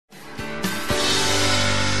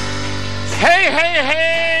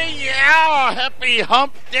Hey, yeah, happy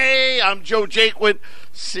hump day. I'm Joe Jaquin,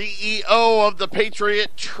 CEO of the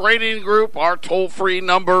Patriot Trading Group. Our toll-free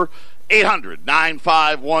number,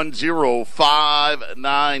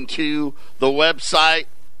 800-951-0592. The website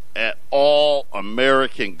at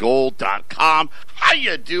allamericangold.com. How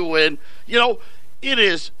you doing? You know, it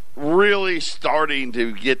is really starting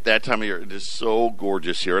to get that time of year. It is so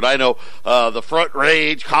gorgeous here. And I know the Front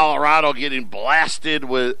Range, Colorado, getting blasted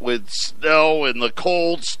with snow and the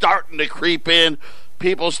cold starting to creep in.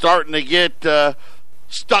 People starting to get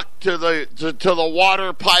stuck to the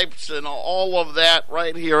water pipes and all of that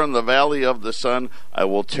right here in the Valley of the Sun. I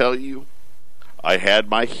will tell you, I had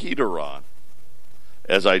my heater on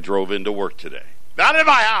as I drove into work today. Not in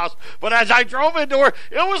my house, but as I drove into work,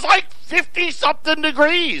 it was like 50-something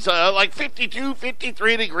degrees, like 52,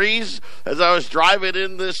 53 degrees as I was driving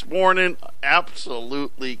in this morning.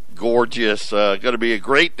 Absolutely gorgeous. Going to be a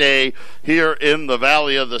great day here in the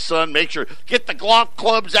Valley of the Sun. Make sure, get the golf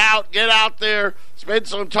clubs out, get out there, spend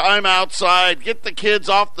some time outside, get the kids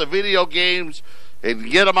off the video games,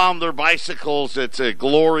 and get them on their bicycles. It's a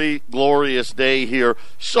glorious day here.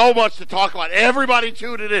 So much to talk about. Everybody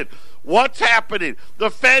tune it in. What's happening? The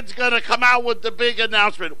Fed's going to come out with the big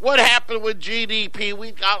announcement. What happened with GDP?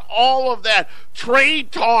 We've got all of that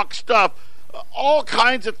trade talk stuff, all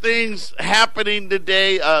kinds of things happening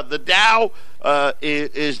today. The Dow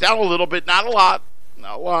is down a little bit, not a lot,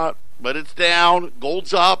 but it's down.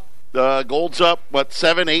 Gold's up. What,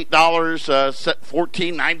 $7, $8,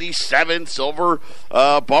 $14.97. Silver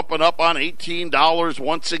bumping up on $18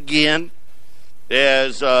 once again.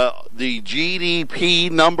 As the GDP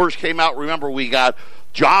numbers came out, remember we got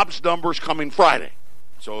jobs numbers coming Friday.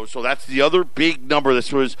 So that's the other big number.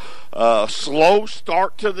 This was a slow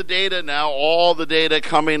start to the data. Now all the data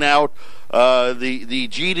coming out. The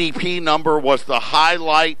GDP number was the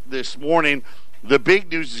highlight this morning. The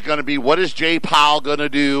big news is going to be, what is Jay Powell going to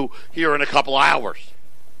do here in a couple hours?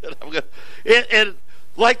 And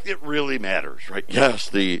like it really matters, right? Yes,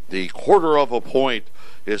 the quarter of a point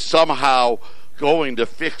is somehow going to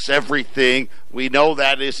fix everything. We know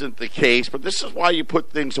that isn't the case, but this is why you put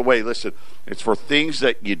things away. Listen, it's for things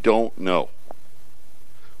that you don't know,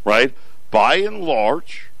 right? By and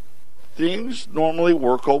large, things normally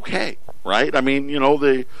work okay, right? I mean, you know,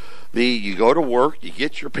 you go to work, you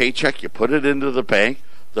get your paycheck, you put it into the bank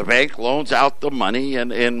loans out the money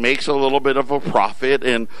and makes a little bit of a profit,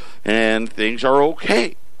 and things are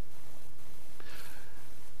okay.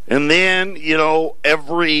 And then, you know,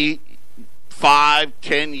 every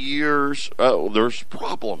 5-10 years, there's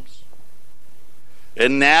problems.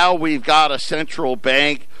 And now we've got a central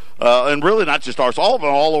bank, and really not just ours, all of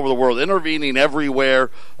them all over the world, intervening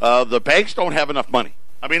everywhere. The banks don't have enough money.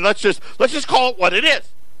 I mean, let's just call it what it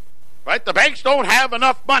is, right? The banks don't have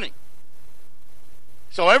enough money.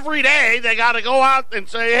 So every day they got to go out and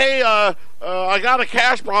say, hey, I got a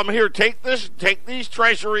cash problem here. Take these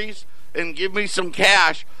treasuries and give me some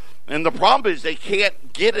cash. And the problem is they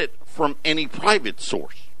can't get it from any private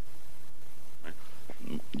source.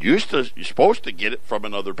 You're supposed to get it from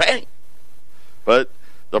another bank. But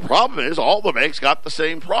the problem is all the banks got the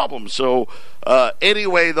same problem. So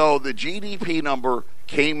anyway, though, the GDP number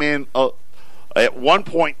came in at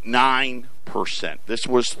 1.9%. This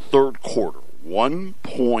was third quarter,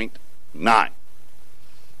 1.9.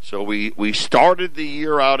 So we started the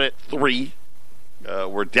year out at 3.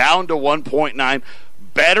 We're down to 1.9.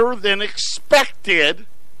 Better than expected.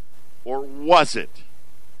 Or was it?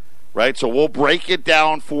 Right? So we'll break it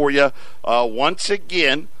down for you. Once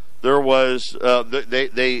again, there was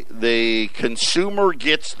the consumer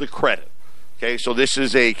gets the credit. Okay, so this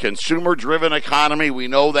is a consumer-driven economy. We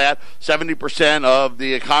know that 70% of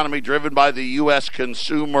the economy driven by the U.S.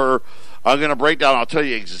 consumer. I'm going to break down. I'll tell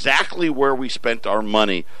you exactly where we spent our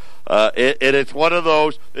money. And it's one of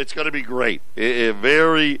those. It's going to be great.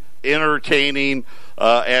 Very entertaining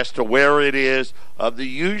as to where it is. The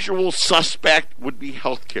usual suspect would be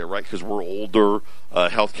healthcare, right? Because we're older.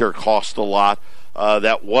 Healthcare costs a lot.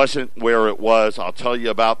 That wasn't where it was. I'll tell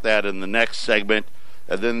you about that in the next segment.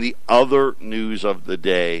 And then the other news of the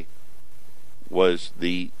day was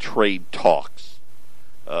the trade talks.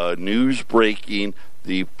 News breaking.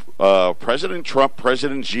 The President Trump,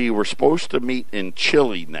 President Xi were supposed to meet in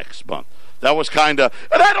Chile next month. That was kind of,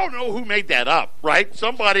 and I don't know who made that up, right?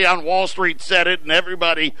 Somebody on Wall Street said it, and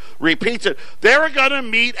everybody repeats it. They were going to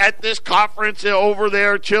meet at this conference over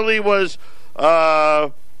there. Chile was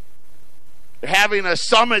having a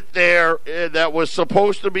summit there that was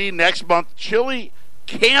supposed to be next month. Chile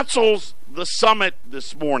cancels the summit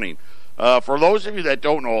this morning. For those of you that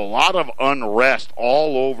don't know, a lot of unrest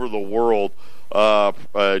all over the world.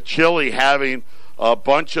 Chile having a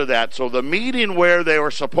bunch of that. So the meeting where they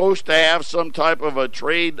were supposed to have some type of a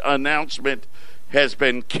trade announcement has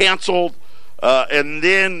been canceled. And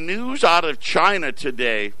then news out of China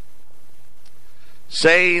today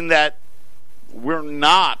saying that we're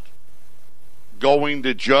not going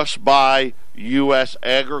to just buy U.S.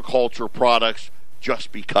 agriculture products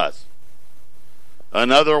just because.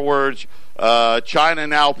 In other words, China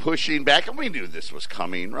now pushing back, and we knew this was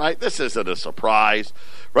coming, right? This isn't a surprise,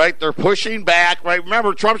 right? They're pushing back, right?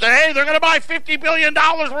 Remember, Trump said, hey, they're going to buy $50 billion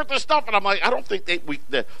worth of stuff. And I'm like, I don't think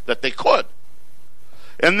that they could.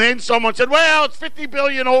 And then someone said, well, it's $50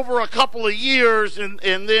 billion over a couple of years. And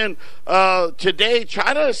then today,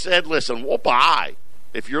 China said, listen, we'll buy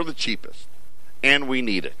if you're the cheapest, and we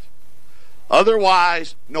need it.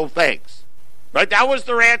 Otherwise, no thanks. Right? That was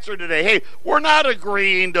their answer today. Hey, we're not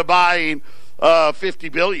agreeing to buying $50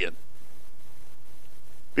 billion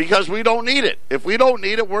because we don't need it. If we don't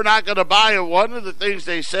need it, we're not going to buy it. One of the things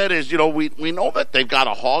they said is, we know that they've got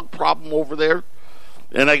a hog problem over there,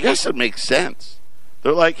 and I guess it makes sense.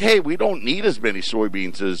 They're like, hey, we don't need as many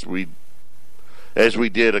soybeans as we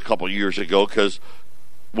did a couple years ago because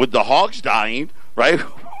with the hogs dying, right?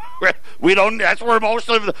 We don't. That's where most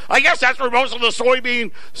of the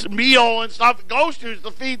soybean meal and stuff goes to is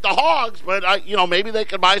to feed the hogs. But maybe they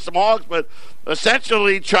could buy some hogs. But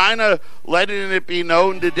essentially, China letting it be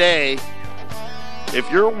known today, if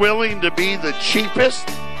you're willing to be the cheapest,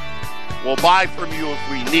 we'll buy from you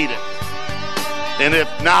if we need it, and if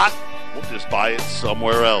not, we'll just buy it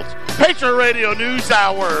somewhere else. Patriot Radio News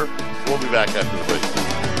Hour. We'll be back after the break.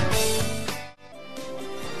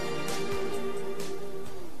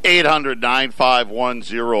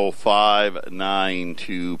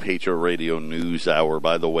 800-951-0592, Patriot Radio News Hour.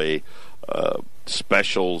 By the way,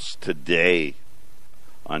 specials today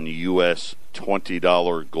on U.S.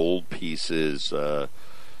 $20 gold pieces.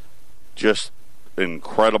 Just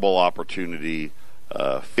incredible opportunity.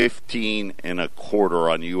 15 and a quarter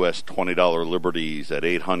on U.S. $20 liberties at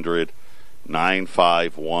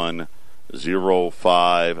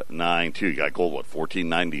 800-951-0592. You got gold,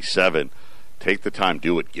 $14.97. Take the time,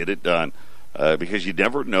 do it, get it done, because you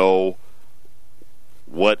never know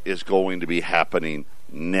what is going to be happening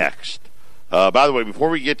next. By the way,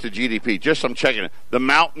 before we get to GDP, just I'm checking it. The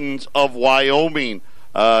mountains of Wyoming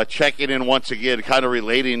checking in once again, kind of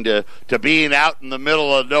relating to being out in the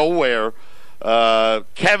middle of nowhere.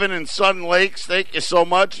 Kevin in Sun Lakes, thank you so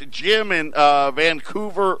much. Jim in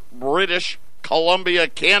Vancouver, British Columbia,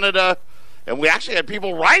 Canada. And we actually had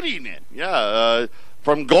people writing in. Yeah,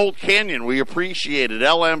 from Gold Canyon, we appreciate it.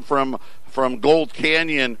 LM from Gold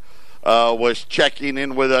Canyon was checking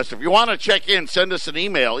in with us. If you want to check in, send us an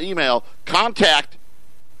email. Email contact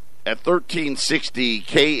at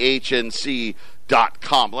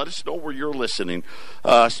 1360khnc.com. Let us know where you're listening.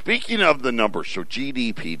 Speaking of the numbers, so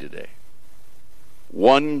GDP today,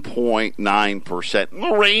 1.9%.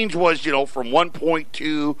 The range was, from 1.2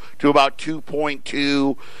 to about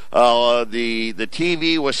 2.2. The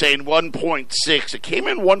TV was saying 1.6. It came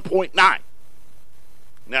in 1.9.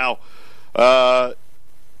 Now,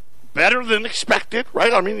 better than expected,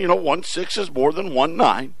 right? I mean, 1.6 is more than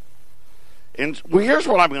 1.9. And here's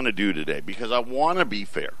what I'm going to do today because I want to be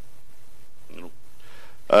fair.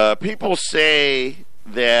 People say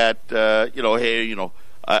that, hey,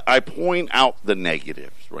 I point out the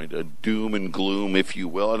negatives, right? A doom and gloom, if you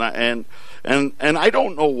will, and I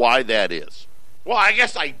don't know why that is. Well, I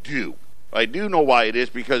guess I do. I do know why it is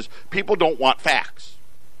because people don't want facts,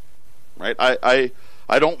 right? I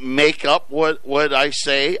don't make up what I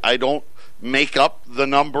say. I don't make up the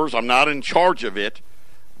numbers. I'm not in charge of it,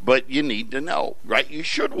 but you need to know, right? You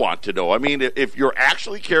should want to know. I mean, if you're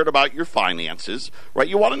actually cared about your finances, right,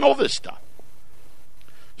 you want to know this stuff.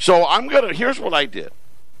 So here's what I did.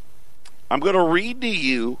 I'm going to read to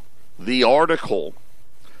you the article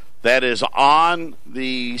that is on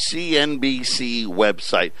the CNBC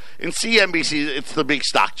website. And CNBC, it's the big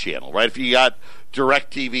stock channel, right? If you got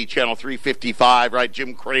DirecTV, Channel 355, right?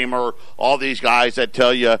 Jim Cramer, all these guys that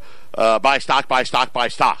tell you buy stock, buy stock, buy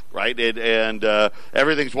stock, right? And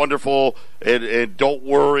everything's wonderful, and don't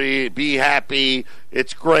worry, be happy,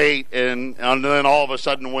 it's great. And then all of a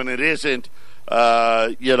sudden when it isn't,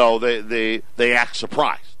 they act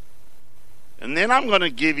surprised. And then I'm going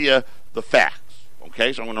to give you the facts,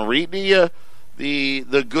 okay? So I'm going to read to you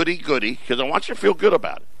the goody-goody because I want you to feel good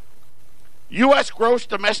about it. U.S. gross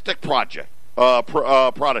domestic product,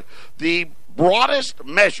 the broadest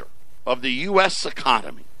measure of the U.S.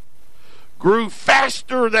 economy, grew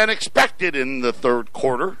faster than expected in the third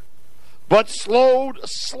quarter, but slowed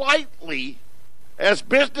slightly as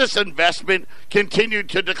business investment continued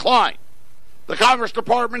to decline. The Commerce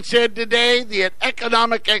Department said today that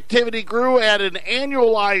economic activity grew at an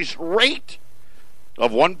annualized rate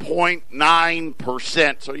of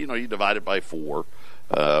 1.9%. So, you divide it by 4,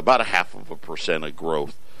 about 0.5% of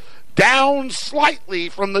growth. Down slightly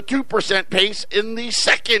from the 2% pace in the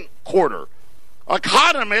second quarter.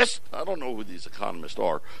 Economists, I don't know who these economists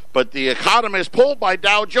are, but the economist polled by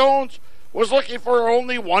Dow Jones was looking for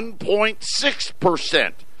only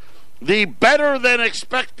 1.6%. The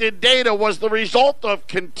better-than-expected data was the result of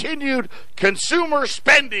continued consumer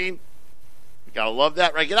spending. You got to love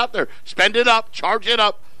that, right? Get out there, spend it up, charge it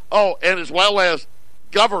up. Oh, and as well as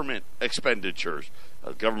government expenditures.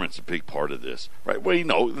 Government's a big part of this, right?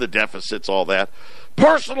 Well, the deficits, all that.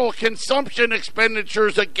 Personal consumption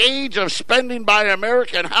expenditures, a gauge of spending by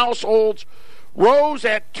American households, rose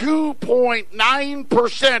at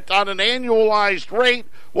 2.9% on an annualized rate,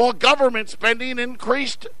 while government spending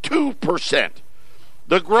increased 2%.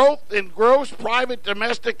 The growth in gross private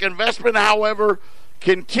domestic investment, however,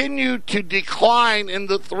 continued to decline in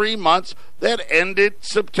the 3 months that ended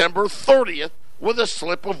September 30th with a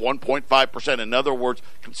slip of 1.5%. In other words,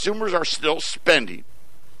 consumers are still spending,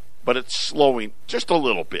 but it's slowing just a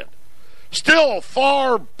little bit. Still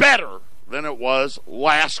far better than it was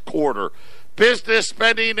last quarter. Business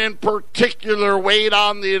spending in particular weighed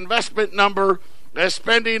on the investment number as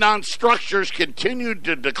spending on structures continued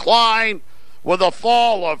to decline with a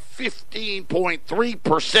fall of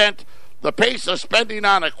 15.3%. The pace of spending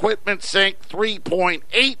on equipment sank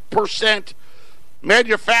 3.8%.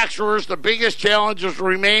 Manufacturers, the biggest challenges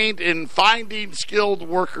remained in finding skilled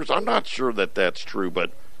workers. I'm not sure that that's true,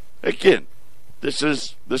 but again, this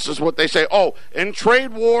is what they say. Oh, and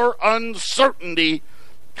trade war uncertainty.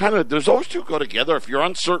 Kind of, does those two go together? If you're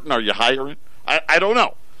uncertain, are you hiring? I don't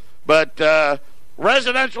know. But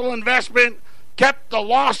residential investment kept the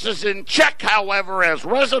losses in check, however, as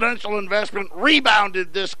residential investment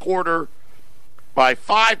rebounded this quarter by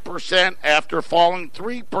 5% after falling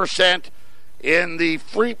 3% in the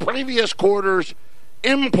previous quarters.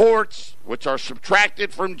 Imports, which are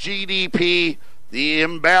subtracted from GDP, the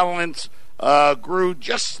imbalance grew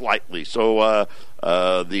just slightly. So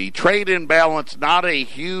the trade imbalance, not a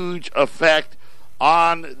huge effect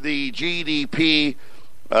on the GDP.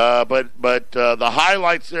 But the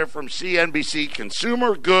highlights there from CNBC: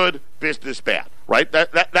 consumer good, business bad. Right?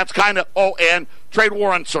 That's kind of, and trade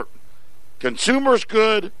war uncertain. Consumers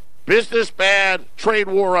good, business bad, trade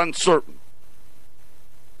war uncertain.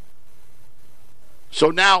 So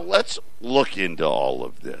now let's look into all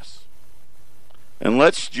of this. And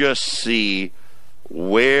let's just see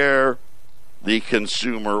where the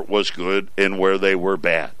consumer was good and where they were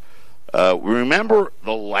bad. Remember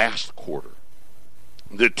the last quarter,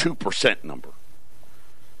 the 2% number.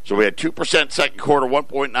 So we had 2% second quarter,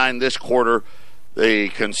 1.9% this quarter. The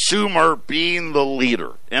consumer being the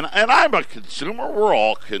leader. And I'm a consumer. We're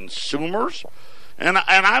all consumers. And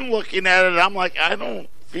I'm looking at it, and I'm like, I don't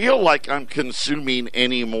feel like I'm consuming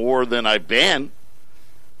any more than I've been.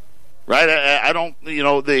 Right? I don't,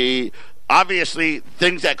 obviously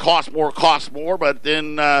things that cost more, but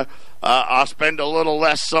then I'll spend a little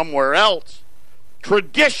less somewhere else.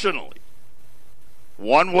 Traditionally,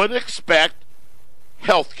 one would expect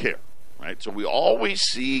healthcare, right? So we always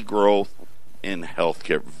see growth in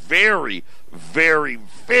healthcare. Very, very,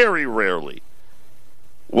 very rarely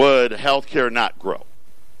would healthcare not grow.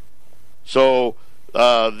 So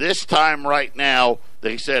this time right now,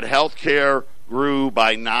 they said healthcare grew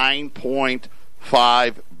by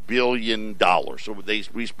 $9.5 billion. So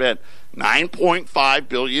we spent $9.5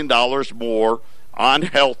 billion more on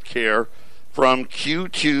healthcare from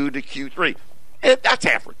Q2 to Q3. That's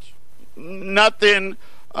average. Nothing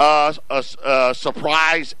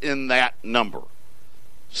surprise in that number.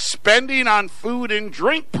 Spending on food and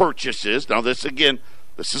drink purchases. Now this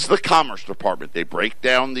is the Commerce Department. They break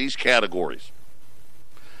down these categories.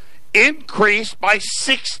 Increased by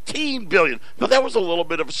 $16 billion. Now that was a little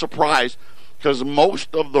bit of a surprise because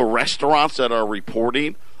most of the restaurants that are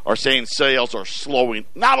reporting are saying sales are slowing.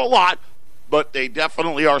 Not a lot, but they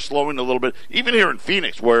definitely are slowing a little bit. Even here in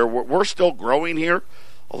Phoenix, where we're still growing here,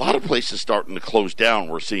 a lot of places starting to close down,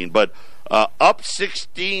 we're seeing. But up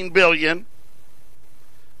 $16 billion.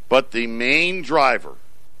 But the main driver,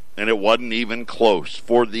 and it wasn't even close,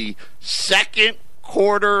 for the second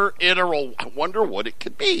quarter in a row, I wonder what it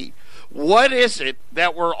could be. What is it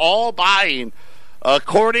that we're all buying?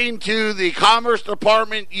 According to the Commerce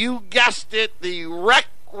Department, you guessed it, the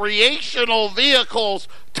recreational vehicles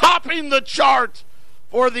topping the charts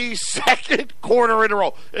for the second quarter in a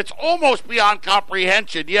row. It's almost beyond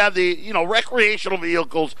comprehension. Yeah, the recreational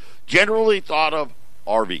vehicles generally thought of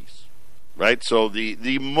RVs, right? So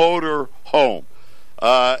the motor home.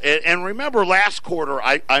 And remember last quarter,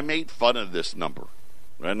 I made fun of this number.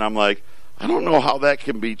 Right? And I'm like, I don't know how that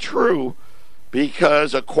can be true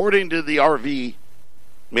because according to the RV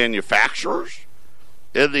manufacturers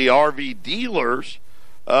and the RV dealers,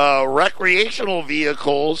 recreational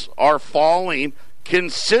vehicles are falling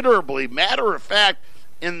considerably. Matter of fact,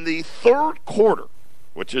 in the third quarter,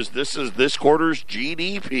 which is this quarter's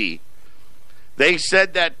GDP, they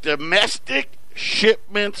said that domestic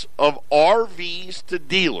shipments of RVs to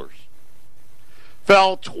dealers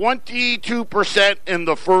fell 22% in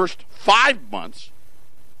the first 5 months,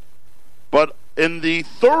 but in the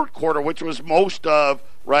third quarter, which was most of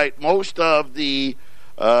the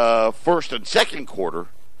first and second quarter,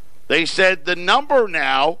 they said the number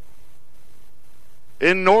now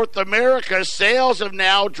in North America, sales have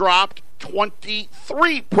now dropped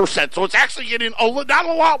 23%. So it's actually getting not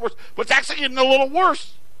a lot worse, but it's actually getting a little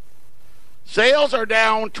worse. Sales are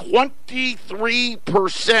down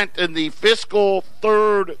 23% in the fiscal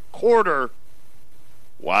third quarter.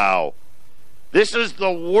 Wow. This is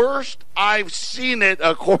the worst I've seen it,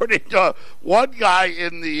 according to one guy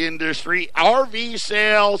in the industry. RV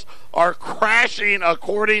sales are crashing,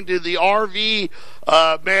 according to the RV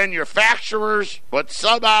manufacturers, but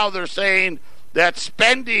somehow they're saying that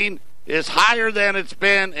spending is higher than it's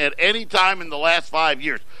been at any time in the last 5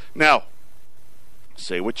 years. Now,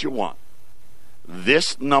 say what you want.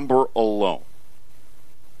 This number alone,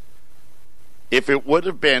 if it would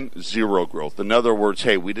have been zero growth, in other words,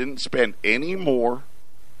 hey, we didn't spend any more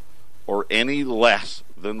or any less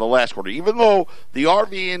than the last quarter, even though the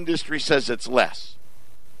RV industry says it's less,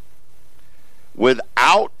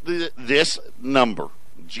 without this number,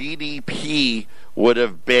 GDP would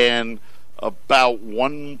have been about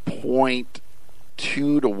 1.2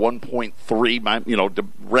 to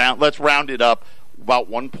 1.3, let's round it up, about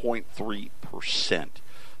 1.3%.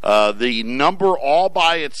 The number all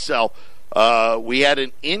by itself, we had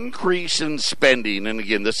an increase in spending, and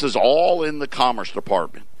again, this is all in the Commerce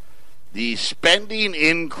Department. The spending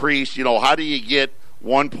increase, how do you get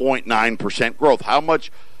 1.9% growth? How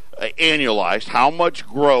much annualized, how much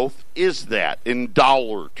growth is that in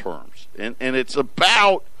dollar terms? And it's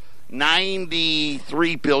about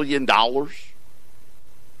 $93 billion.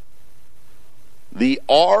 The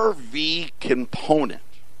RV component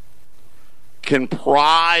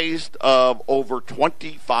comprised of over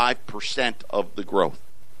 25% of the growth.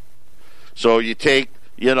 So you take,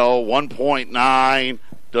 1.9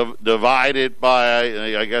 divided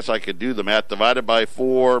by, I guess I could do the math, divided by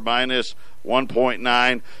 4 minus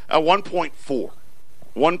 1.9, 1.4.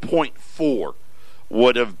 1.4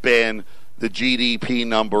 would have been the GDP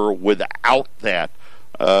number without that.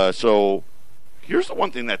 So here's the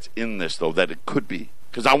one thing that's in this, though, that it could be,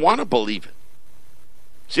 because I want to believe it.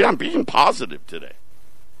 See, I'm being positive today.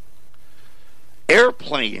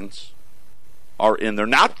 Airplanes are in there.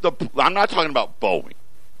 I'm not talking about Boeing.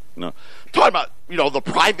 I'm talking about, the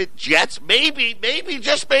private jets. Maybe,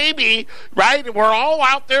 just maybe, right? We're all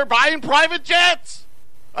out there buying private jets.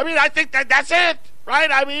 I mean, I think that's it, right?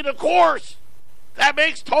 I mean, of course. That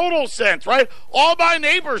makes total sense, right? All my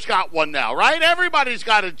neighbors got one now, right? Everybody's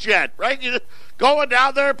got a jet, right? You going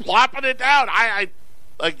down there, plopping it down. I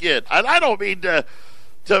don't mean to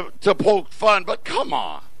poke fun, but come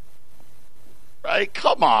on, right?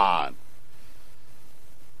 Come on.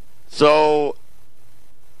 So,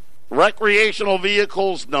 recreational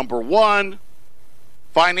vehicles, number one.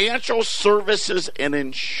 Financial services and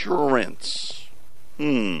insurance.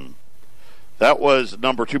 That was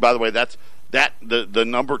number two. By the way, that's the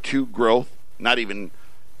number two growth, not even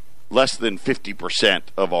less than 50%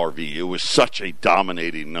 of RV. It was such a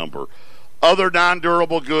dominating number. Other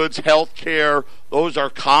non-durable goods, healthcare, those are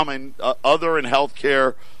common. Other in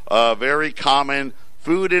healthcare, very common.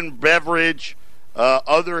 Food and beverage,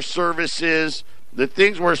 other services, the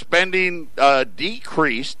things we're spending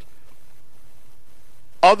decreased.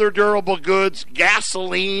 Other durable goods,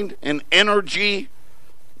 gasoline and energy,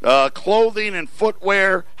 clothing and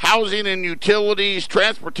footwear, housing and utilities,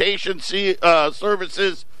 transportation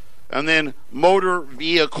services, and then motor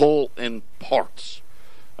vehicle and parts.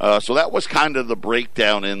 So that was kind of the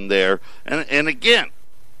breakdown in there. And again,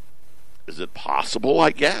 is it possible,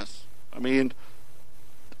 I guess? I mean,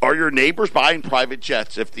 are your neighbors buying private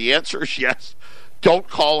jets? If the answer is yes, don't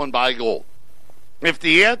call and buy gold. If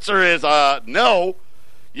the answer is no,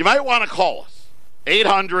 you might want to call us.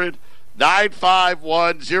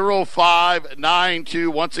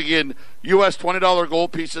 800-951-0592. Once again, U.S. $20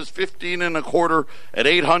 gold pieces, 15 and a quarter at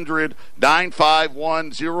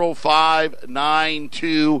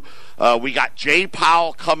 800-951-0592. We got Jay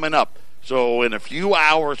Powell coming up. So in a few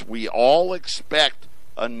hours, we all expect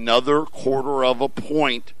another quarter of a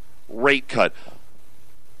point rate cut.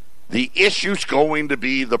 The issue's going to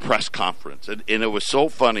be the press conference. And it was so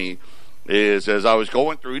funny is as I was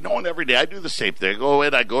going through, and every day I do the same thing.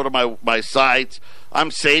 I go to my sites.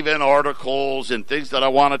 I'm saving articles and things that I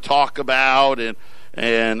want to talk about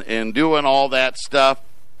and doing all that stuff.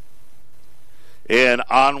 And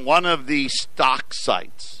on one of the stock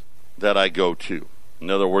sites that I go to,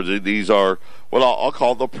 in other words, these are what I'll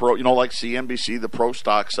call the pro, like CNBC, the pro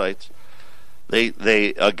stock sites.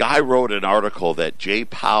 A guy wrote an article that Jay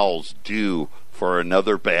Powell's due for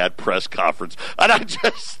another bad press conference, and I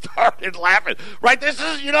just started laughing. Right, this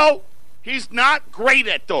is, he's not great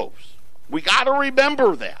at those. We got to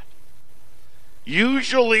remember that.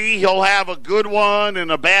 Usually he'll have a good one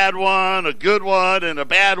and a bad one, a good one and a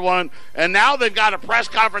bad one, and now they've got a press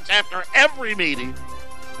conference after every meeting.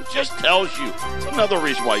 It just tells you. It's another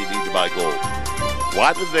reason why you need to buy gold.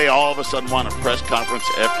 Why do they all of a sudden want a press conference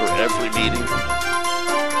after every meeting?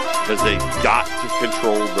 Because they got to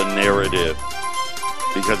control the narrative.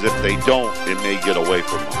 Because if they don't, it may get away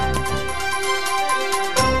from them.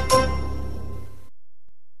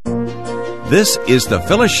 This is the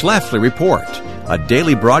Phyllis Schlafly Report, a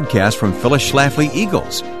daily broadcast from Phyllis Schlafly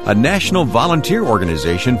Eagles, a national volunteer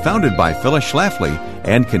organization founded by Phyllis Schlafly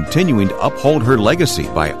and continuing to uphold her legacy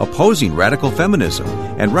by opposing radical feminism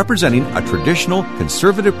and representing a traditional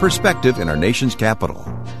conservative perspective in our nation's capital.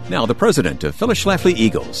 Now, the president of Phyllis Schlafly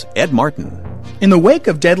Eagles, Ed Martin. In the wake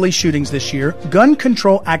of deadly shootings this year, gun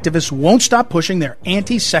control activists won't stop pushing their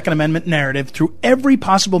anti-Second Amendment narrative through every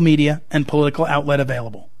possible media and political outlet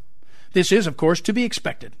available. This is, of course, to be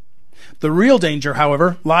expected. The real danger,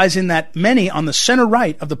 however, lies in that many on the center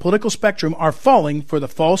right of the political spectrum are falling for the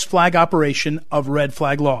false flag operation of red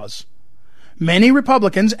flag laws. Many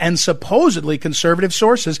Republicans and supposedly conservative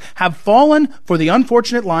sources have fallen for the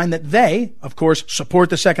unfortunate line that they, of course, support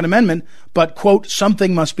the Second Amendment, but, quote,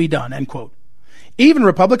 something must be done, end quote. Even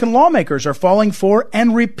Republican lawmakers are falling for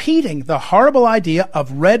and repeating the horrible idea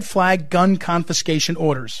of red flag gun confiscation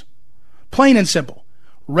orders. Plain and simple,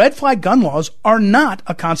 red flag gun laws are not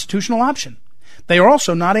a constitutional option. They are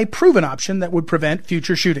also not a proven option that would prevent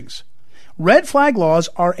future shootings. Red flag laws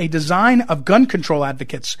are a design of gun control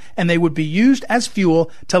advocates, and they would be used as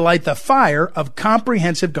fuel to light the fire of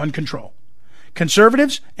comprehensive gun control.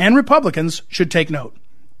 Conservatives and Republicans should take note.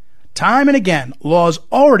 Time and again, laws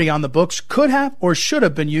already on the books could have or should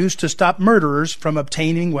have been used to stop murderers from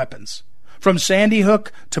obtaining weapons. From Sandy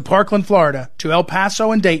Hook to Parkland, Florida, to El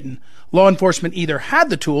Paso and Dayton, law enforcement either had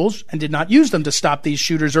the tools and did not use them to stop these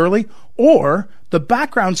shooters early, or the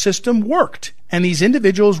background system worked and these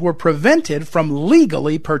individuals were prevented from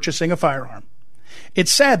legally purchasing a firearm.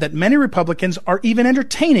 It's sad that many Republicans are even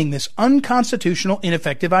entertaining this unconstitutional,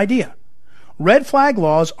 ineffective idea. Red flag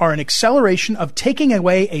laws are an acceleration of taking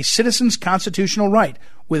away a citizen's constitutional right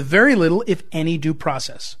with very little, if any, due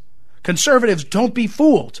process. Conservatives, don't be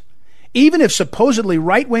fooled. Even if supposedly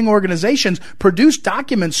right-wing organizations produce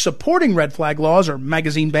documents supporting red flag laws or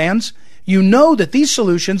magazine bans, you know that these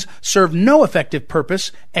solutions serve no effective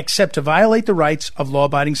purpose except to violate the rights of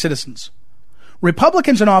law-abiding citizens.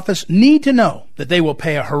 Republicans in office need to know that they will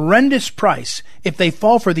pay a horrendous price if they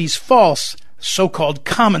fall for these false, so-called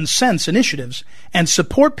common sense initiatives and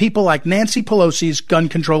support people like Nancy Pelosi's gun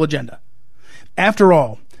control agenda. After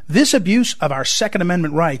all, this abuse of our Second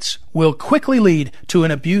Amendment rights will quickly lead to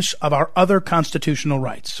an abuse of our other constitutional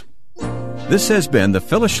rights. This has been the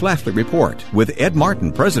Phyllis Schlafly Report with Ed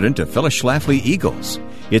Martin, president of Phyllis Schlafly Eagles.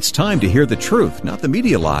 It's time to hear the truth, not the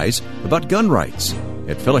media lies, about gun rights.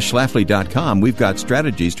 At phyllisschlafly.com, we've got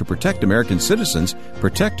strategies to protect American citizens,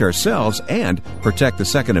 protect ourselves, and protect the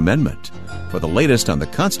Second Amendment. For the latest on the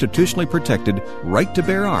constitutionally protected right to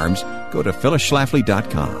bear arms, go to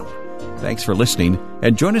phyllisschlafly.com. Thanks for listening,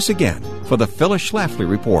 and join us again for the Phyllis Schlafly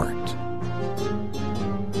Report.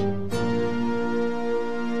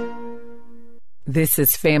 This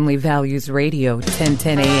is Family Values Radio,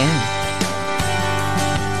 1010 a.m.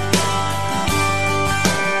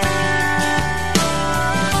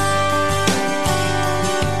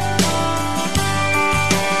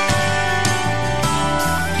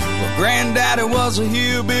 Granddaddy was a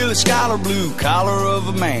hillbilly scholar, blue collar of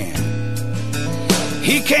a man.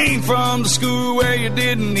 He came from the school where you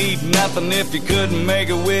didn't need nothing if you couldn't make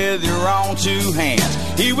it with your own two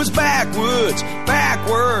hands. He was backwoods,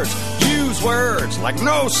 backwards, use words like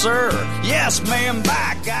no sir, yes ma'am,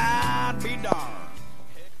 by God. be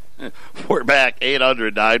darned. We're back,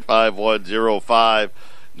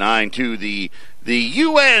 800-951-0592. The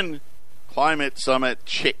UN Climate Summit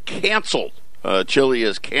canceled. Chile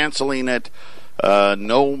is canceling it.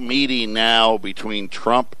 No meeting now between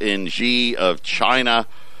Trump and Xi of China,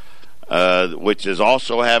 which is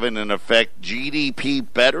also having an effect. GDP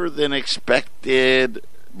better than expected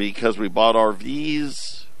because we bought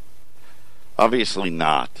RVs? Obviously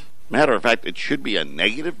not. Matter of fact, it should be a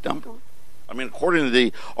negative number. I mean, according to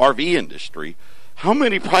the RV industry, how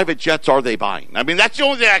many private jets are they buying? I mean, that's the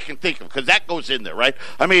only thing I can think of, because that goes in there, right?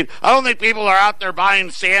 I mean, I don't think people are out there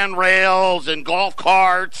buying sand rails and golf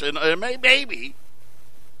carts, and maybe.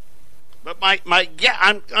 But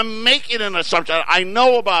I'm making an assumption. I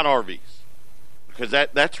know about RVs, because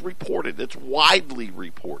that's reported. That's widely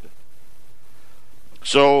reported.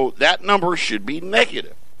 So that number should be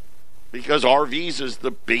negative, because RVs is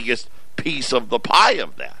the biggest piece of the pie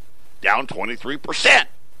of that, down 23%.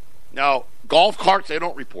 Now, golf carts, they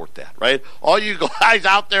don't report that, right? All you guys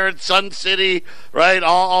out there in Sun City, right,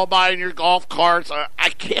 all buying your golf carts, I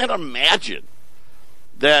can't imagine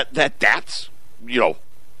that's,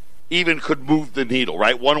 even could move the needle,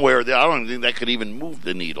 right? One way or the other. I don't think that could even move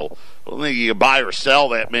the needle. I don't think you can buy or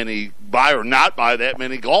not buy that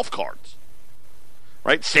many golf carts,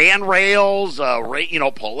 right? Sand rails,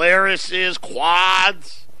 Polaris's,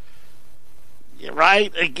 quads,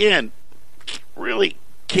 right? Again, really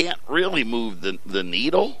can't really move the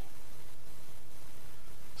needle.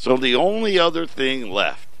 So the only other thing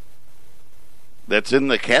left that's in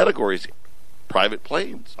the categories, private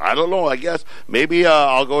planes. I don't know. I guess maybe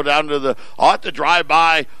I'll go down to I'll have to drive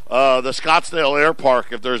by the Scottsdale Air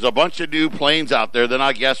Park. If there's a bunch of new planes out there, then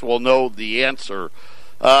I guess we'll know the answer.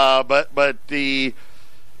 But the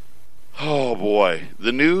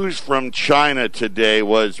news from China today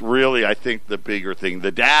was really, I think, the bigger thing.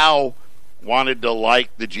 The Dow wanted to like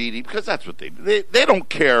the GDP because that's what they do. They don't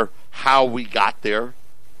care how we got there,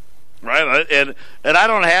 right? And I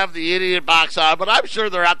don't have the idiot box on, but I'm sure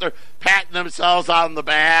they're out there patting themselves on the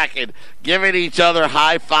back and giving each other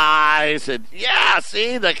high fives. And yeah,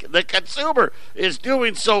 see, the consumer is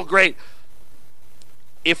doing so great.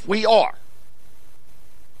 If we are,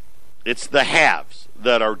 it's the haves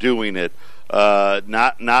that are doing it,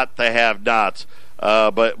 not the have-nots.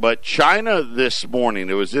 But China this morning,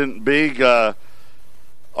 it was in big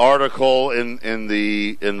article in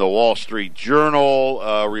the Wall Street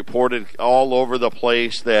Journal, reported all over the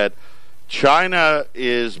place that China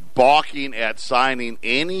is balking at signing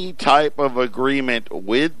any type of agreement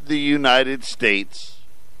with the United States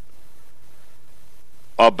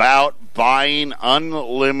about buying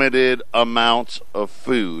unlimited amounts of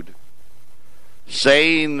food,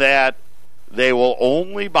 saying that they will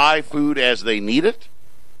only buy food as they need it,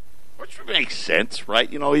 which makes sense,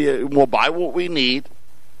 right? We'll buy what we need,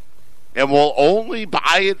 and we'll only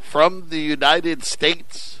buy it from the United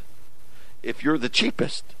States if you're the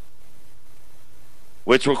cheapest.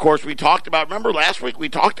 Which, of course, we talked about. Remember last week we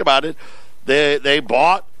talked about it. They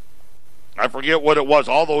bought, I forget what it was,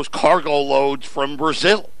 all those cargo loads from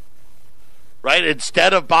Brazil, right?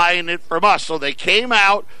 Instead of buying it from us. So they came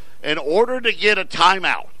out in order to get a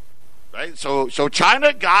timeout. Right, so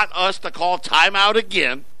China got us to call timeout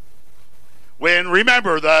again. When,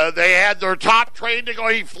 remember, they had their top train to go.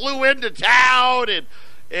 He flew into town,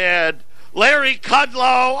 and Larry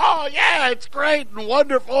Kudlow, oh yeah, it's great and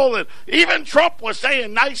wonderful, and even Trump was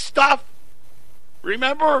saying nice stuff.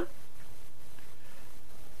 Remember?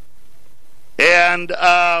 And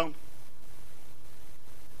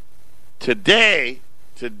today,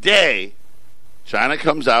 China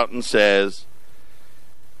comes out and says,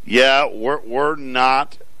 yeah, we're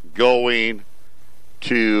not going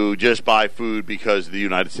to just buy food because the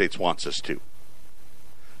United States wants us to.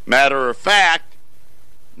 Matter of fact,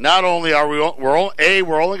 not only are we're only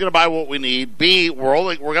going to buy what we need. B,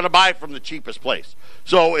 we're going to buy it from the cheapest place.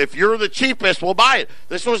 So if you're the cheapest, we'll buy it.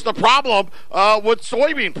 This was the problem with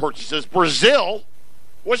soybean purchases. Brazil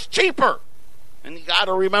was cheaper, and you got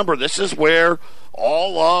to remember, this is where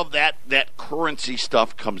all of that currency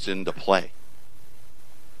stuff comes into play.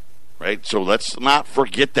 Right, so let's not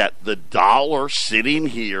forget that the dollar sitting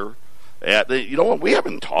here you know what? We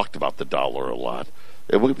haven't talked about the dollar a lot,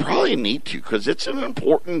 and we probably need to because it's an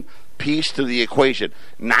important piece to the equation.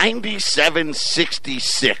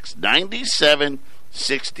 97.66,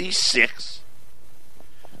 97.66,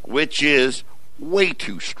 which is way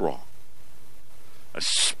too strong.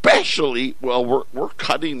 Especially, well, we're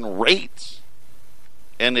cutting rates,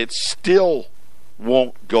 and it's still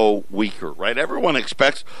won't go weaker, right? Everyone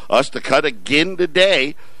expects us to cut again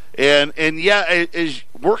today, and yeah,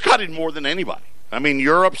 we're cutting more than anybody. I mean,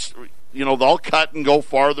 Europe's they'll cut and go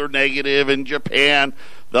farther negative. In Japan,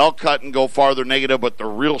 they'll cut and go farther negative, but they're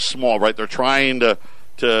real small, right? They're trying to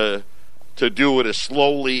do it as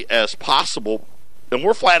slowly as possible, and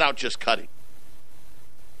we're flat out just cutting.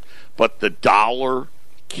 But the dollar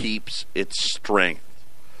keeps its strength.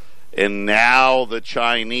 And now the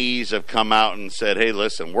Chinese have come out and said, hey,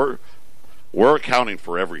 listen, we're accounting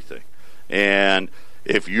for everything. And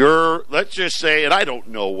if you're, let's just say, and I don't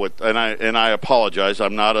know what, and I apologize,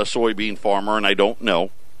 I'm not a soybean farmer and I don't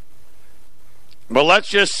know. But let's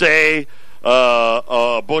just say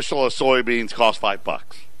a bushel of soybeans costs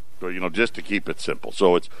 $5, just to keep it simple.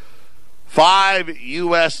 So it's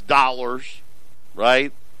 $5,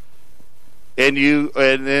 right? And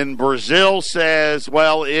then Brazil says,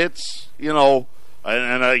 well, it's,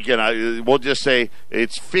 and again, we'll just say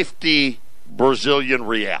it's 50 Brazilian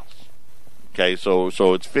reals. Okay, so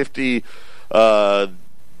it's 50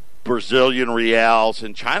 Brazilian reals,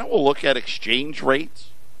 and China will look at exchange rates,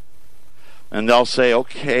 and they'll say,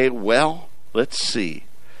 okay, well, let's see.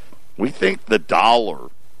 We think the dollar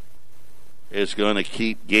is going to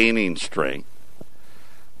keep gaining strength.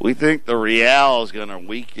 We think the real is going to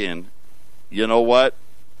weaken. You know what?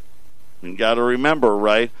 You got to remember,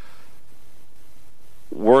 right?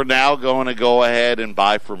 We're now going to go ahead and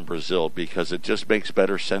buy from Brazil because it just makes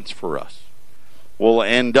better sense for us. We'll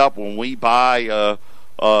end up, when we buy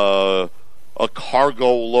a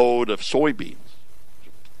cargo load of soybeans,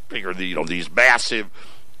 figure these massive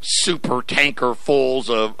super tanker fulls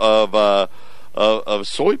of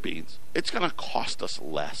soybeans, it's going to cost us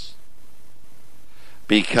less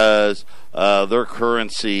because their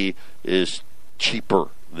currency is cheaper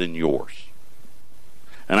than yours.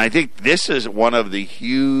 And I think this is one of the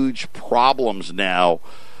huge problems now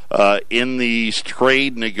in these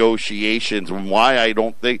trade negotiations, and why I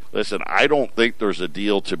don't think there's a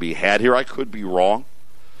deal to be had here. I could be wrong.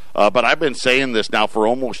 But I've been saying this now for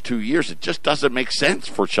almost 2 years. It just doesn't make sense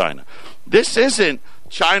for China. This isn't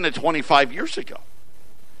China 25 years ago.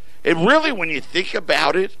 It really, when you think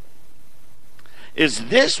about it, is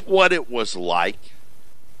this what it was like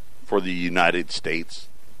for the United States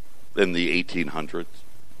in the 1800s?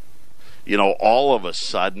 All of a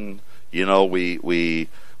sudden,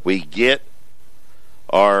 we get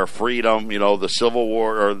our freedom. The Civil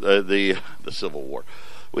War, or the Civil War.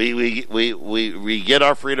 We get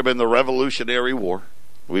our freedom in the Revolutionary War.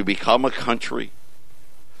 We become a country,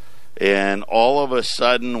 and all of a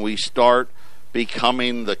sudden we start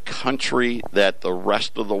becoming the country that the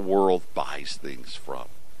rest of the world buys things from.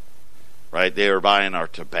 Right? They are buying our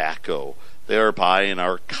tobacco. They are buying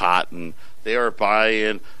our cotton. They are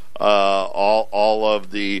buying all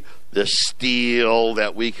of the steel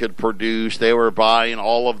that we could produce. They were buying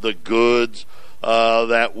all of the goods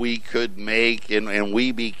that we could make, and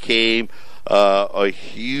we became a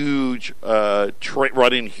huge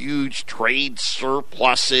running huge trade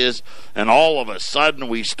surpluses, and all of a sudden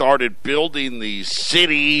we started building these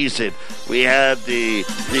cities, and we had the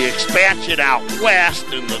expansion out west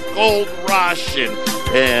and the gold rush, and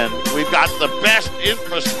we've got the best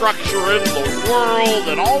infrastructure in the world,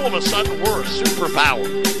 and all of a sudden we're a superpower.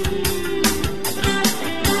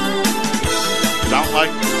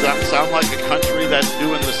 Sound like a country that's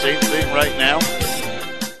doing the same thing right now?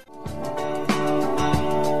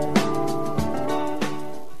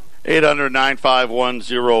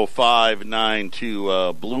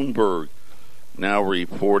 $800-951-0592. Bloomberg now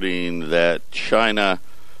reporting that China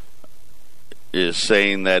is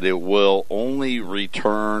saying that it will only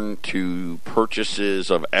return to purchases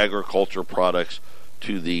of agriculture products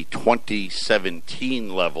to the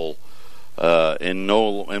 2017 level,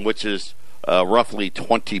 in which is roughly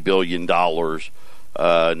 $20 billion.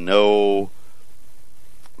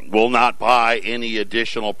 Will not buy any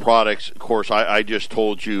additional products. Of course, I just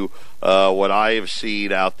told you what I have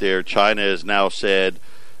seen out there. China has now said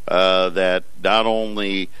that not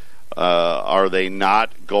only are they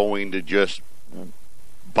not going to just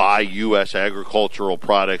buy U.S. agricultural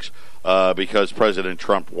products because President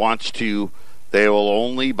Trump wants to, they will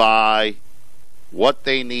only buy what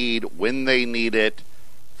they need when they need it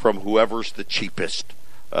from whoever's the cheapest,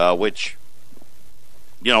 which,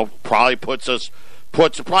 probably puts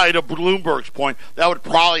probably to Bloomberg's point, that would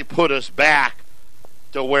probably put us back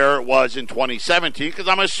to where it was in 2017, because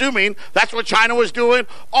I'm assuming that's what China was doing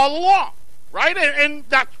all along, right? And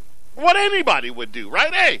that's what anybody would do,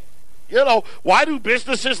 right? Hey, why do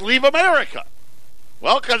businesses leave America?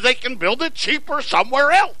 Well, because they can build it cheaper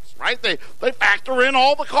somewhere else, right? They factor in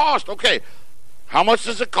all the cost. Okay, how much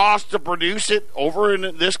does it cost to produce it over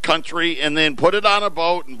in this country and then put it on a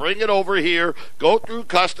boat and bring it over here, go through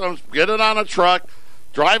customs, get it on a truck,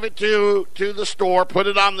 drive it to the store, put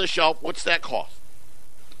it on the shelf. What's that cost?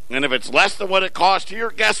 And if it's less than what it cost here,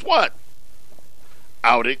 guess what?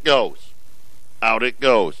 Out it goes. Out it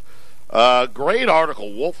goes. Great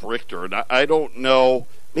article, Wolf Richter, and I don't know,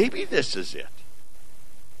 maybe this is it.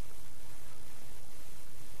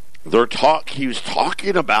 He was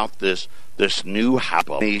talking about this new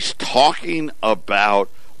house. He's talking about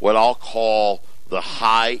what I'll call the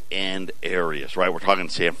high-end areas, right? We're talking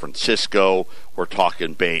San Francisco, we're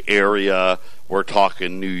talking Bay Area, we're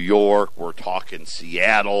talking New York, we're talking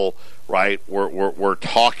Seattle, right? We're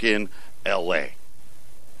talking L.A.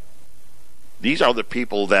 These are the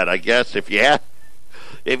people that I guess if you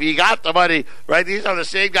got the money, right? These are the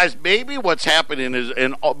same guys. Maybe what's happening is,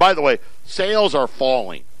 and by the way, sales are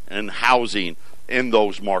falling in housing in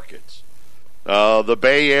those markets. The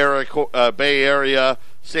Bay Area,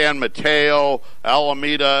 San Mateo,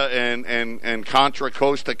 Alameda, and Contra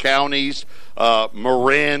Costa counties,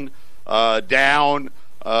 Marin down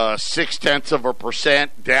 0.6%,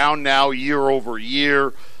 down now year over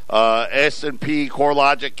year. S&P,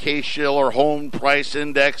 CoreLogic, Case-Shiller Home Price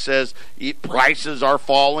Index says prices are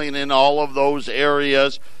falling in all of those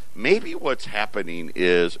areas. Maybe what's happening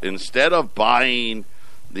is instead of buying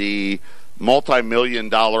the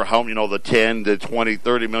multi-million-dollar home, the $10 to $20,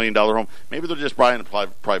 $30 million home, maybe they're just buying a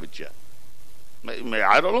private jet.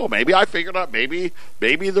 I don't know. Maybe I figured out. Maybe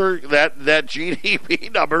they're that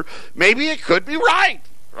GDP number. Maybe it could be right.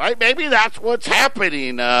 Maybe that's what's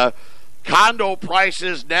happening. Condo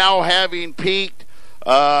prices now having peaked,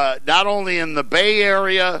 not only in the Bay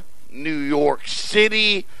Area, New York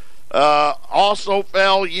City also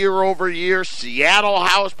fell year over year. Seattle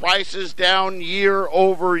house prices down year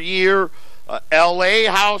over year. L.A.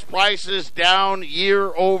 house prices down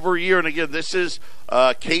year over year. And again, this is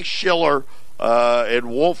Case-Shiller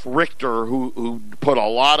and Wolf Richter who put a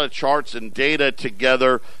lot of charts and data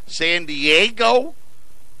together. San Diego,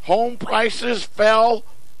 home prices fell.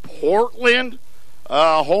 Portland,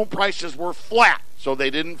 home prices were flat, so they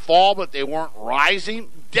didn't fall, but they weren't rising.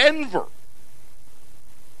 Denver,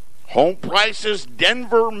 home prices,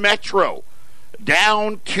 Denver Metro,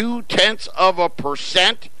 down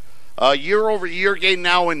 0.2%. Year over year gain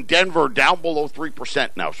now in Denver, down below 3%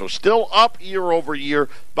 now, so still up year over year.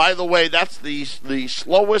 By the way, that's the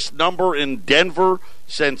slowest number in Denver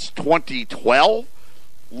since 2012.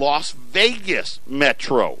 Las Vegas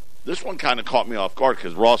Metro. This one kind of caught me off guard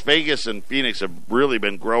because Las Vegas and Phoenix have really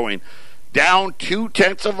been growing. Down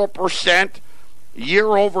 0.2%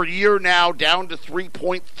 year over year now, down to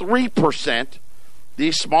 3.3%.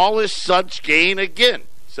 The smallest such gain again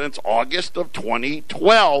since August of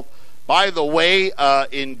 2012. By the way,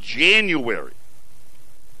 in January,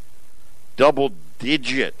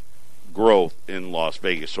 double-digit growth in Las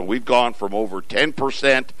Vegas. So we've gone from over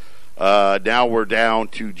 10%. Now we're down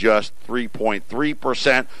to just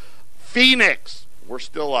 3.3%. Phoenix, we're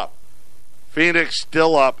still up. Phoenix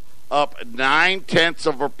still up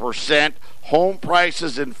 0.9%. Home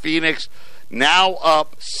prices in Phoenix now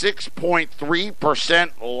up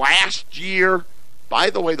 6.3% last year. By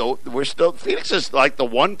the way, though, Phoenix is like the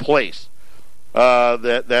one place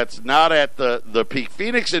that's not at the peak.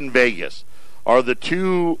 Phoenix and Vegas are the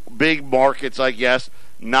two big markets, I guess,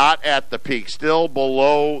 not at the peak, still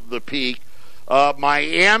below the peak.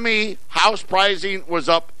 Miami house pricing was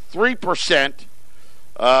up 3%,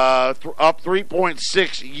 up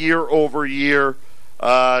 3.6% year over year.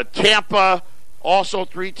 Tampa also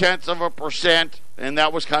 0.3%, and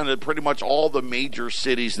that was kind of pretty much all the major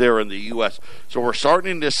cities there in the U.S. So we're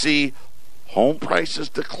starting to see home prices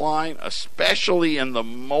decline, especially in the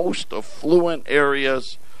most affluent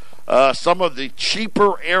areas. Some of the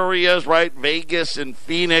cheaper areas, right, Vegas and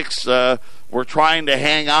Phoenix, we're trying to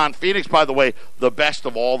hang on. Phoenix, by the way, the best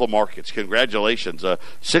of all the markets. Congratulations.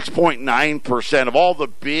 6.9% of all the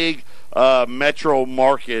big metro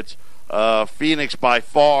markets, Phoenix by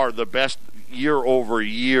far the best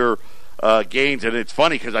year-over-year gains. And it's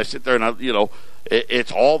funny because I sit there and,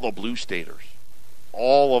 it's all the blue staters.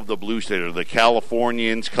 All of the blue staters. The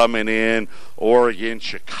Californians coming in, Oregon,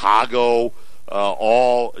 Chicago,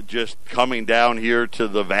 all just coming down here to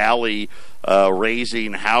the valley,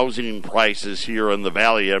 raising housing prices here in the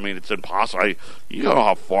valley. I mean, it's impossible. You know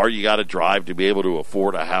how far you got to drive to be able to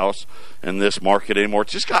afford a house in this market anymore.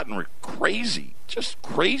 It's just gotten crazy, just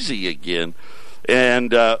crazy again.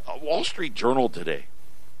 And Wall Street Journal today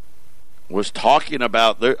was talking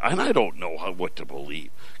about, and I don't know what to believe,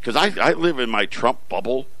 because I live in my Trump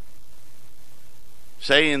bubble,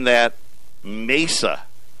 saying that Mesa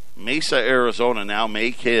Mesa, Arizona now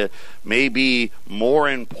may be more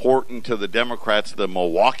important to the Democrats than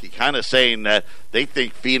Milwaukee, kind of saying that they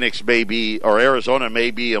think Phoenix may be, or Arizona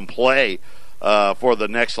may be in play for the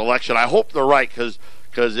next election. I hope they're right, because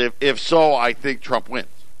if so, I think Trump wins.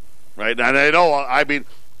 Right? And I know, I mean,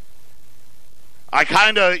 I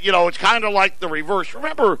kind of, it's kind of like the reverse.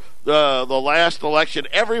 Remember the last election,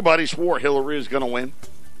 everybody swore Hillary was going to win.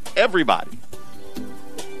 Everybody.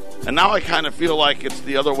 And now I kind of feel like it's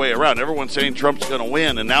the other way around. Everyone's saying Trump's going to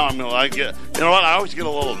win, and now I'm like, you know what? I always get a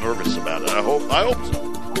little nervous about it. I hope so.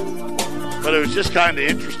 But it was just kind of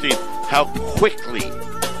interesting how quickly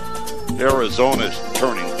Arizona's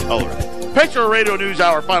turning color. Patriot Radio News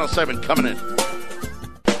Hour, Final 7 coming in.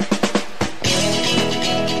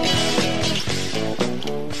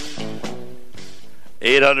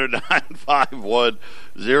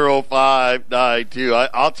 (800-951-0592).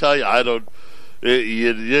 I'll tell you, I don't.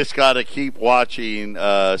 You just got to keep watching.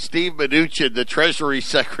 Steve Mnuchin, the Treasury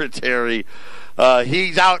Secretary,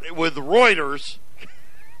 he's out with Reuters.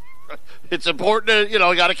 It's important to, you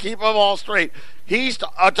got to keep them all straight. He's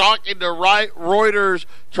talking to Reuters,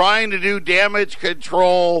 trying to do damage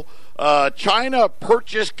control. China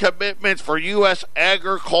purchase commitments for U.S.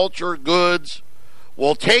 agriculture goods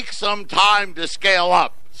will take some time to scale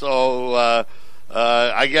up. So,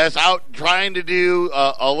 I guess out trying to do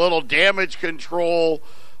a little damage control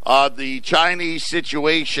on the Chinese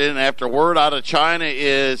situation after word out of China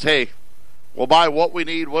is, hey, we'll buy what we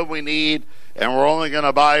need when we need, and we're only going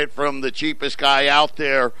to buy it from the cheapest guy out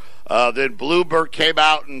there. Then Bloomberg came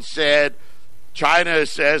out and said China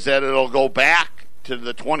says that it'll go back to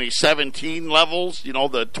the 2017 levels, the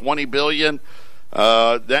 $20 billion.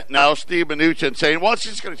 That now Steve Mnuchin saying, well, it's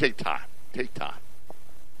just going to take time.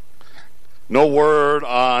 No word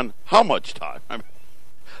on how much time.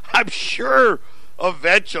 I'm sure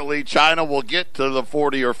eventually China will get to the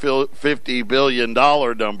 $40 or $50 billion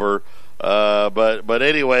number. But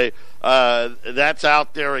anyway, that's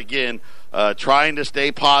out there again. Trying to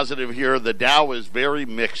stay positive here. The Dow is very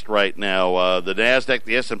mixed right now. The NASDAQ,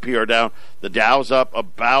 the S&P are down. The Dow's up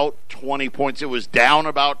about 20 points. It was down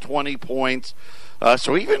about 20 points.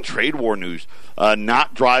 So even trade war news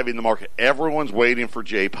not driving the market. Everyone's waiting for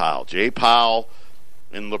Jay Powell. Jay Powell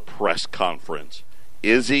in the press conference.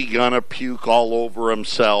 Is he going to puke all over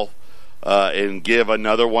himself and give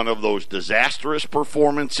another one of those disastrous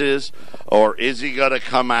performances? Or is he going to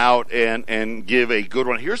come out and give a good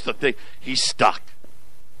one? Here's the thing. He's stuck.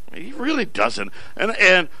 He really doesn't.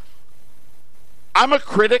 And I'm a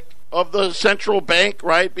critic of the central bank,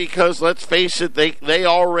 right? Because let's face it, they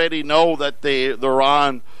already know that they're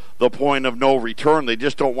on the point of no return. They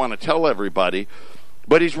just don't want to tell everybody.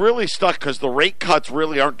 But he's really stuck because the rate cuts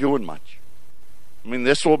really aren't doing much. I mean,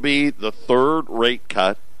 this will be the third rate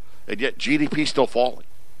cut, and yet GDP still falling.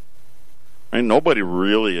 And nobody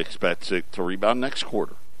really expects it to rebound next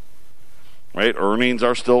quarter. Right? Earnings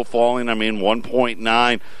are still falling. I mean,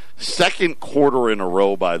 1.9. Second quarter in a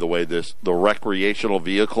row, by the way, the recreational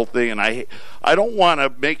vehicle thing. And I don't want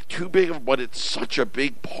to make too big of, but it's such a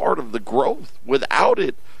big part of the growth. Without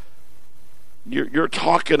it, you're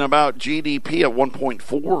talking about GDP at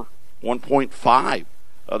 1.4, 1.5.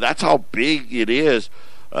 That's how big it is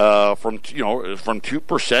from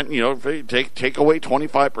 2%. Take away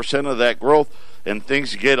 25% of that growth, and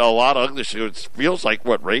things get a lot ugly. So it feels like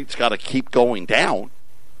rates got to keep going down,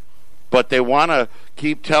 but they want to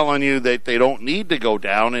keep telling you that they don't need to go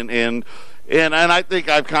down. And I think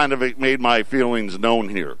I've kind of made my feelings known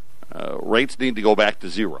here. Rates need to go back to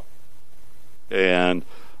zero, and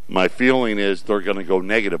my feeling is they're going to go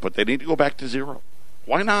negative, but they need to go back to zero.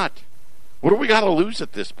 Why not? What do we got to lose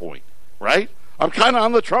at this point, right? I'm kind of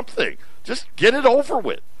on the Trump thing. Just get it over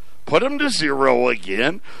with. Put them to zero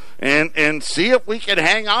again and see if we can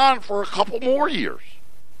hang on for a couple more years.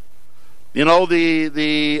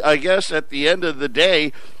 I guess at the end of the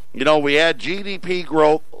day, we had GDP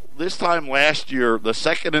growth. This time last year, the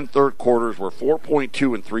second and third quarters were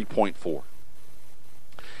 4.2 and 3.4.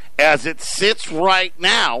 As it sits right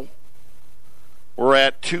now, we're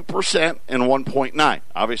at 2% and 1.9.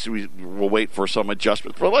 Obviously, we'll wait for some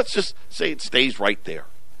adjustments, but let's just say it stays right there.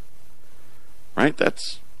 Right?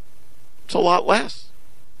 It's a lot less.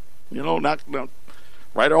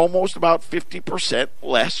 Right, almost about 50%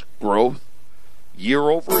 less growth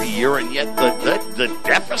year over year, and yet the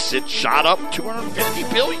deficit shot up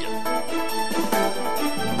 $250 billion.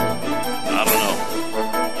 I don't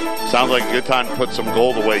know. Sounds like a good time to put some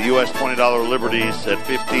gold away. U.S. $20 Liberties at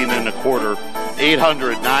 15.25.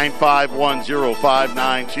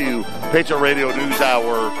 800-951-0592. Patriot Radio News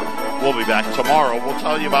Hour. We'll be back tomorrow. We'll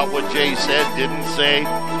tell you about what Jay said, didn't say,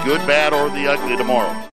 good, bad, or the ugly tomorrow.